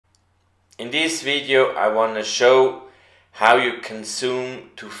In this video I want to show how you can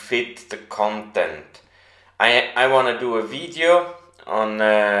zoom to fit the content. I want to do a video on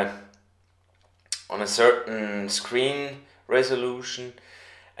a certain screen resolution,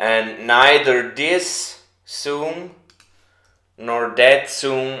 and neither this zoom nor that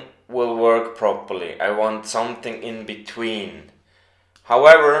zoom will work properly. I want something in between.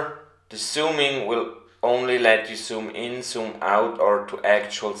 However, the zooming will only let you zoom in, zoom out, or to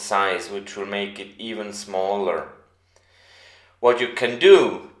actual size, which will make it even smaller. What you can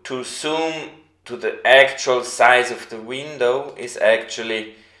do to zoom to the actual size of the window is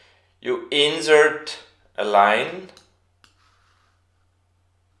actually you insert a line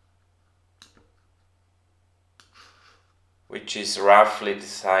which is roughly the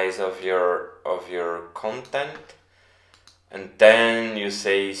size of your content, and then you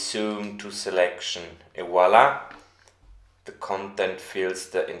say zoom to selection, and voila, the content fills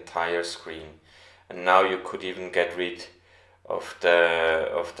the entire screen. And now you could even get rid of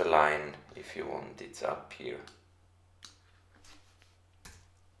the line if you want. It's up here.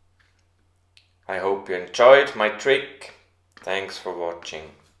 I hope you enjoyed my trick. Thanks for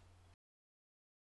watching.